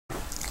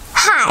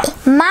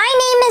My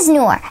name is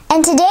Noor,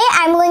 and today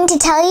I'm going to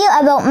tell you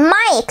about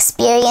my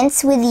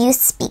experience with Youth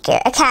Speaker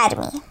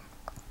Academy.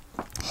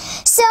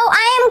 So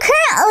I am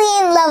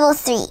currently in level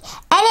 3,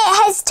 and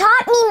it has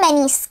taught me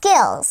many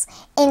skills,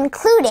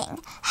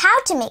 including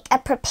how to make a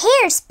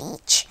prepared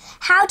speech,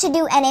 how to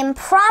do an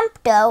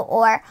impromptu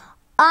or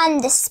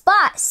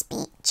on-the-spot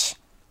speech,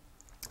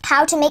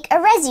 how to make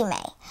a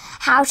resume,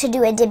 how to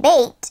do a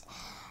debate,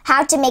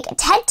 how to make a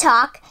TED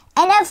Talk,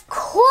 and of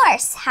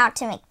course, how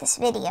to make this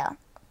video.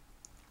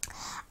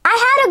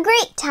 I had a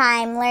great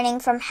time learning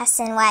from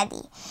Hassan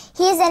Wadi.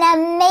 He is an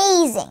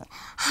amazing,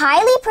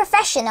 highly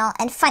professional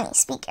and funny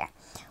speaker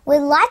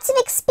with lots of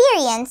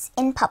experience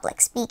in public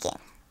speaking.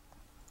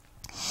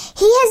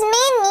 He has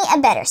made me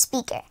a better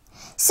speaker.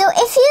 So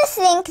if you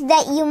think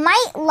that you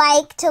might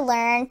like to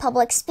learn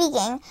public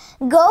speaking,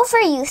 go for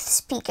Youth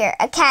Speaker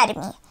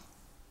Academy.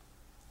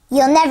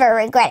 You'll never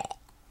regret it.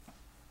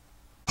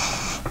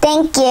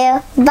 Thank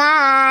you.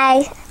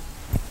 Bye.